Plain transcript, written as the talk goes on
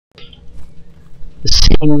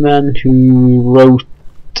The same man who wrote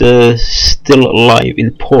Still Alive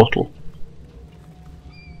in Portal.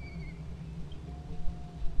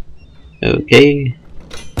 Okay,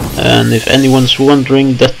 and if anyone's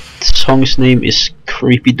wondering, that song's name is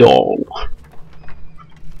Creepy Doll.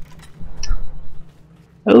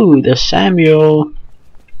 Oh, there's Samuel.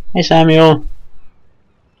 Hey Samuel.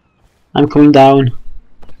 I'm coming down.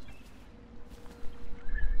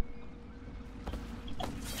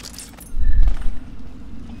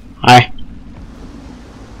 Hi.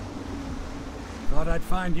 Thought I'd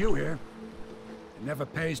find you here. It never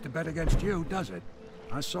pays to bet against you, does it?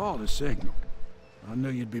 I saw the signal. I knew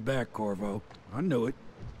you'd be back, Corvo. I knew it.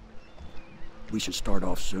 We should start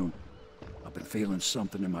off soon. I've been feeling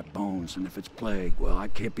something in my bones, and if it's plague, well, I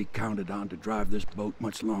can't be counted on to drive this boat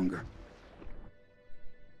much longer.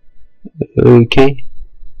 Okay.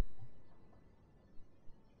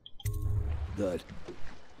 Good.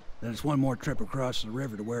 Then it's one more trip across the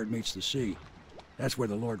river to where it meets the sea. That's where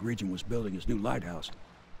the Lord Regent was building his new lighthouse.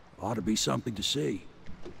 Ought to be something to see.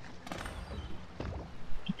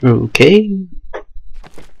 Okay.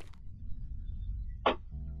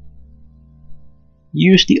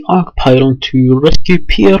 Use the arc pylon to rescue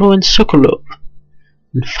Piero and Sokolov,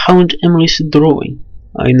 and found Emily's drawing.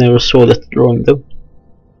 I never saw that drawing though.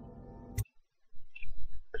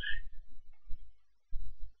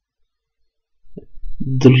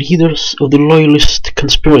 The leaders of the Loyalist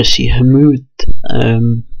conspiracy have moved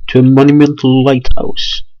to a monumental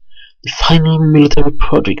lighthouse, the final military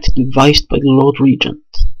project devised by the Lord Regent.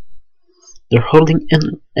 They're holding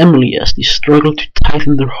Emily as they struggle to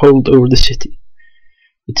tighten their hold over the city.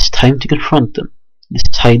 It's time to confront them,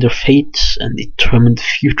 decide their fates, and determine the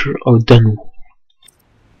future of Dunwall.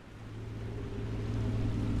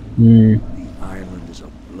 The island is a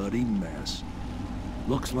bloody mess.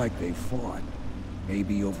 Looks like they fought.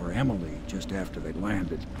 Maybe over Emily just after they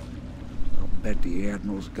landed. I'll bet the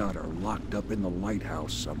Admiral's got her locked up in the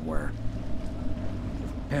lighthouse somewhere.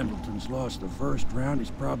 If Pendleton's lost the first round,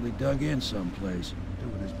 he's probably dug in someplace,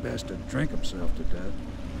 doing his best to drink himself to death.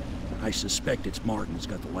 I suspect it's Martin who's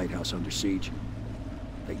got the lighthouse under siege.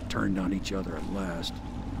 They turned on each other at last.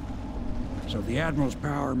 So the Admiral's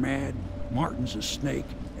power mad, Martin's a snake,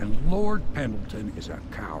 and Lord Pendleton is a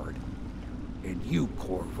coward. And you,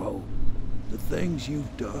 Corvo, the things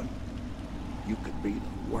you've done, you could be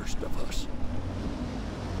the worst of us.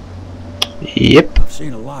 Yep. I've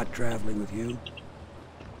seen a lot traveling with you.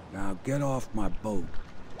 Now get off my boat.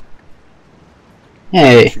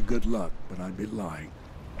 Hey. Wish you good luck, but I'd be lying.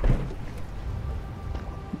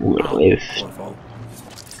 We'll live. Corvo.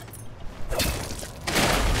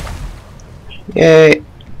 Yay.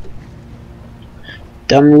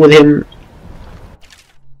 Done with him.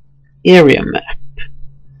 Area map.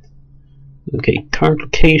 Okay, current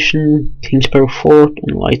location, Kingsborough Fort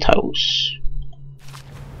and Lighthouse.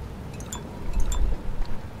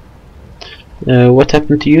 What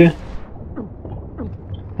happened to you?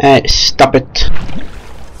 Stop it.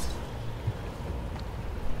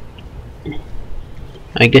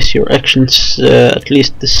 I guess your actions at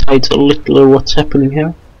least decide a little of what's happening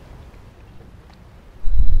here.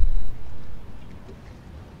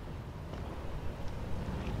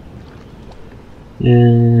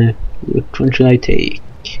 Which one should I take?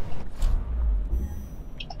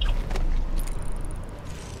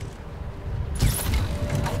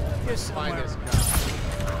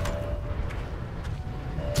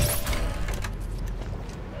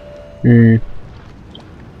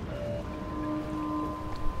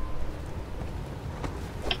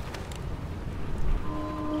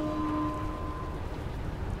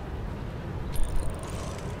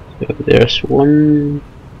 So there's one.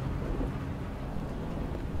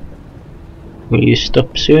 Will you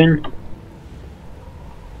stop soon?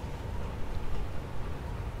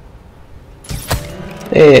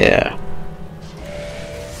 There.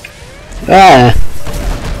 Ah.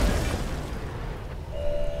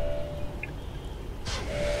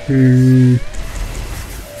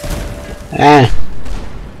 Ah.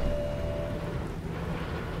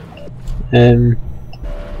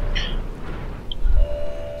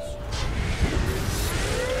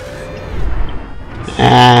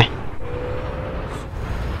 Ah.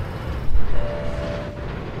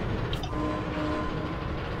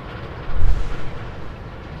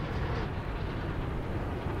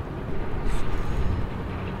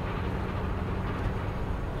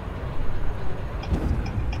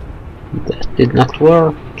 That did not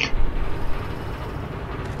work.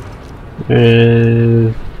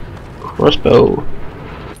 Crossbow.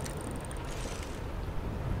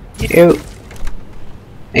 You.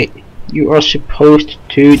 Hey, you are supposed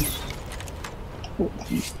to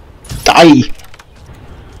die.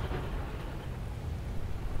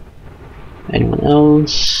 Anyone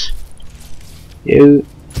else? You.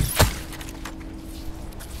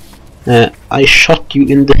 I shot you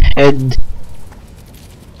in the head.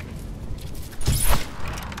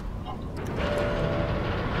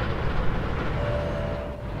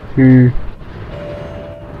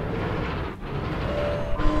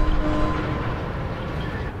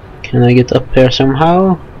 Can I get up there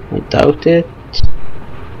somehow? I doubt it.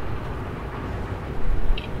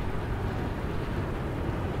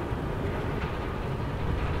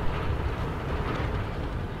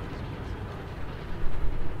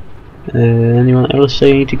 Anyone else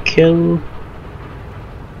I need to kill?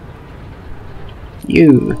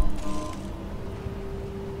 You.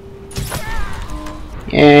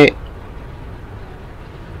 Yeah.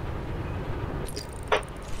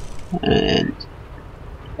 And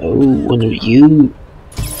one of you.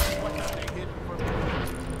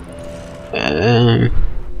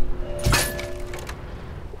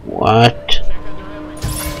 What?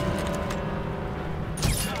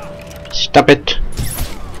 Stop it.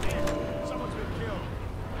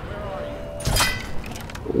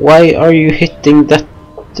 Why are you hitting that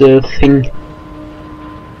thing?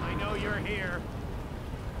 I know you're here.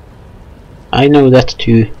 I know that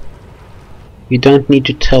too. You don't need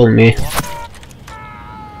to tell me.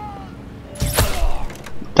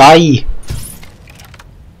 Die!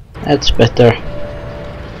 That's better.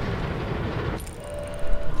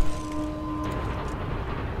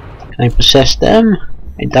 Can I possess them?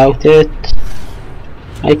 I doubt it.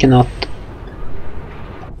 I cannot.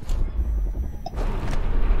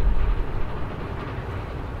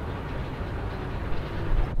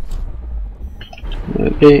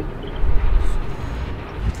 Okay.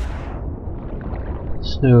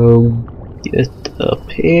 So get up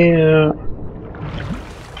here.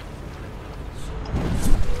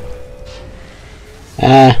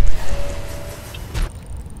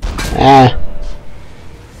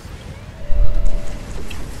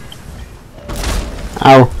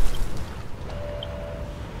 Ow.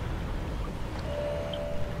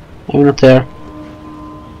 I'm not there.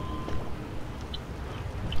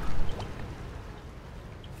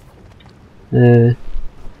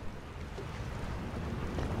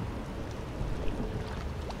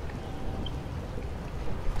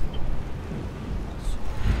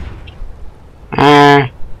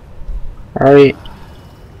 Hurry.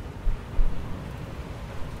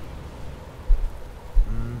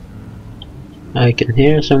 I can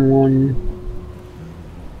hear someone.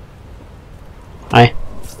 Hi.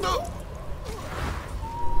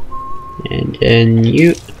 And then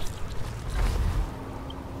you.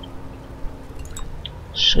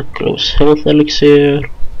 So close health elixir.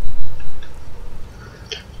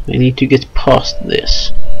 I need to get past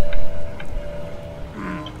this.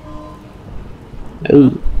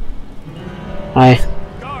 Oh. Hi.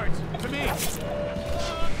 Guards, to me.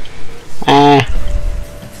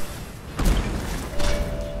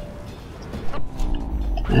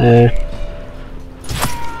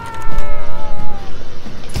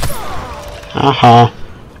 Aha.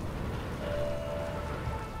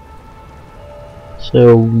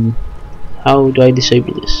 So, how do I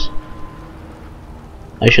disable this?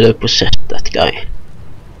 I should have possessed that guy.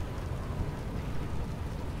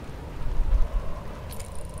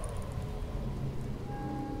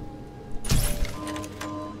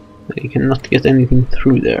 I cannot get anything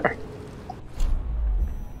through there.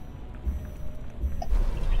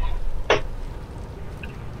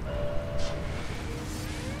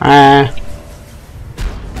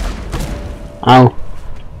 Ow.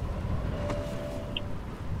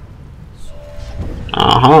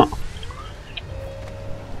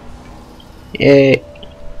 Yay.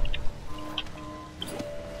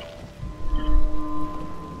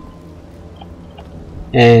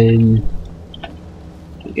 And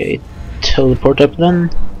okay, teleport up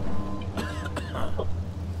then.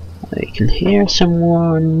 I can hear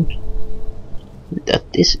someone. That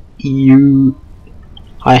is you.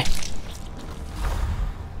 Hi.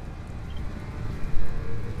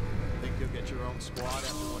 Think you'll get your own squad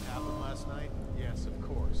after what happened last night? Yes, of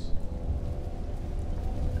course.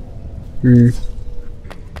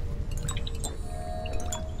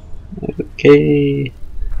 Okay.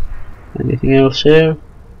 Anything else here?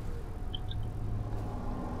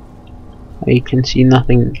 I can see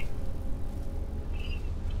nothing.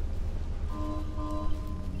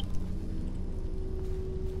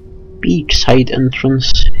 Beachside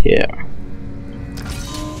entrance here.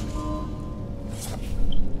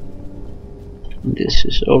 This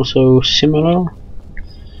is also similar,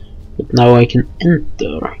 but now I can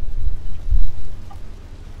enter.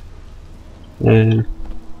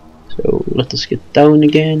 So let us get down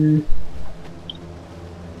again.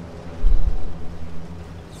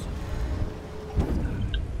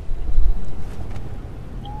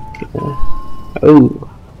 Oh.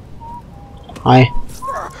 Hi.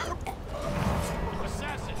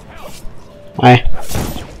 Hi.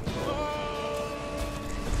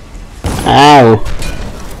 Ow.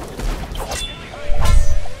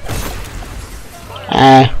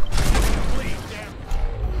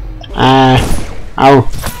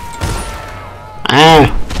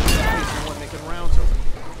 Ow.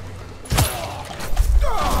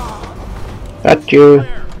 Got you.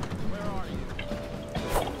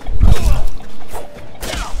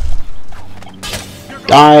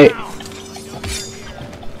 Die.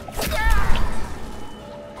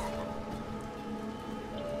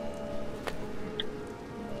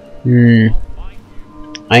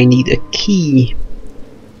 I need a key.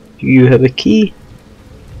 Do you have a key?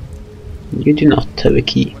 You do not have a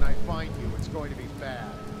key. When I find you, it's going to be bad.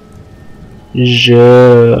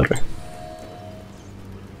 Sure.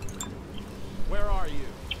 Where are you?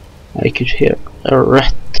 I could hear a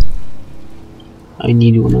rat. I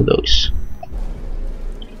need one of those.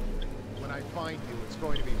 When I find you, it's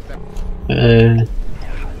going to be bad.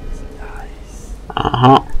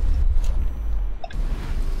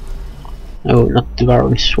 Oh, not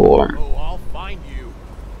devouring swarm. Oh, I'll find you.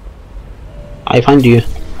 I find you.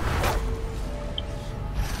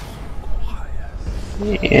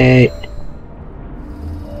 Yay.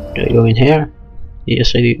 Do I go in here?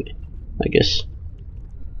 Yes, I do. I guess.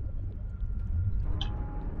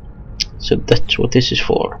 So that's what this is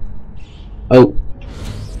for. Oh.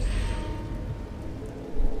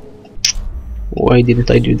 Why didn't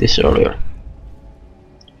I do this earlier?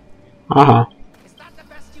 Aha. Is that the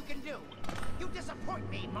best you can do? You disappoint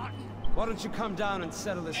me, Martin. Why don't you come down and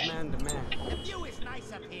settle this man to man? The view is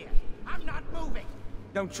nice up here. I'm not moving.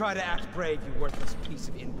 Don't try to act brave, you worthless piece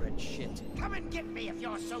of inbred shit. Come and get me if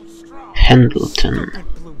you're so strong. Pendleton.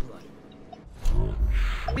 Stupid blue blood.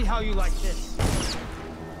 See how you like this.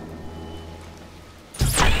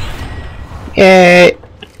 Yay!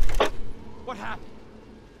 What happened?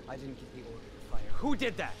 I didn't get the order to fire. Who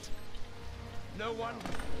did that? No one?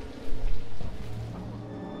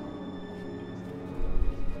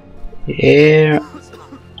 Here.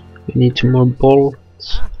 We need some more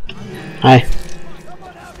bolts. Hi.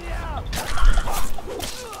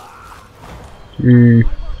 Yeah.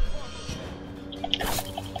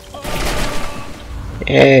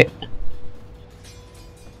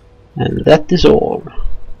 And that is all.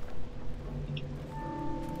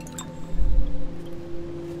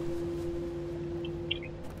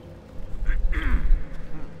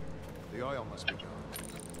 The oil must be gone.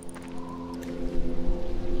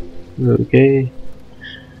 Okay.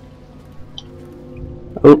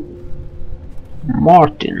 Oh,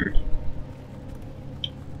 Martin.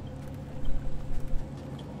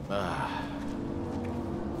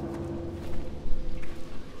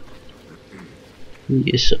 He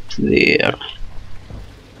is up there.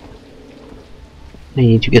 I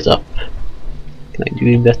need to get up. Can I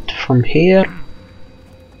do that from here?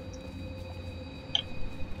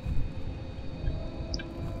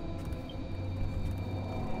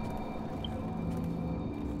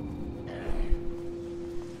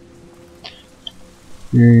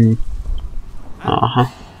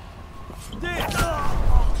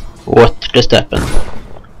 What just happened?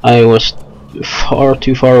 I was far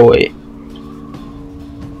too far away.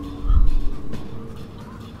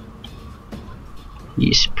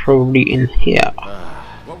 He's probably in here.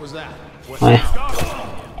 What was that? Hi.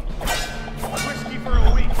 Whiskey for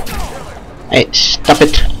a week. Hey, stop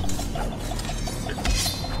it!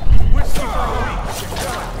 Whiskey for a week.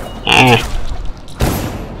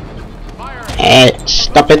 Hey,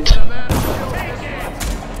 stop it!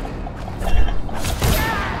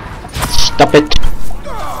 Stop it!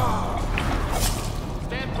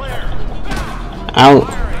 Stand clear.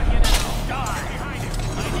 Ow!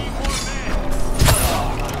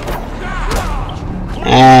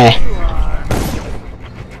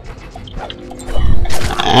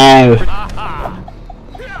 Ow!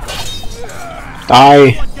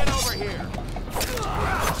 Die! Get over here.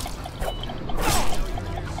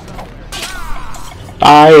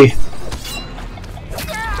 Die!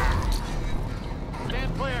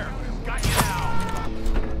 Stand clear. Got you now.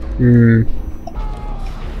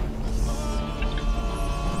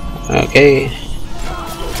 Okay.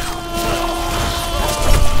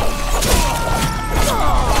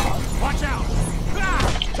 Watch out.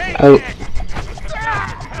 Oh.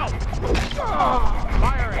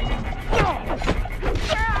 Firing.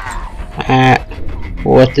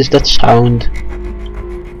 What is that sound?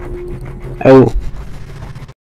 Oh.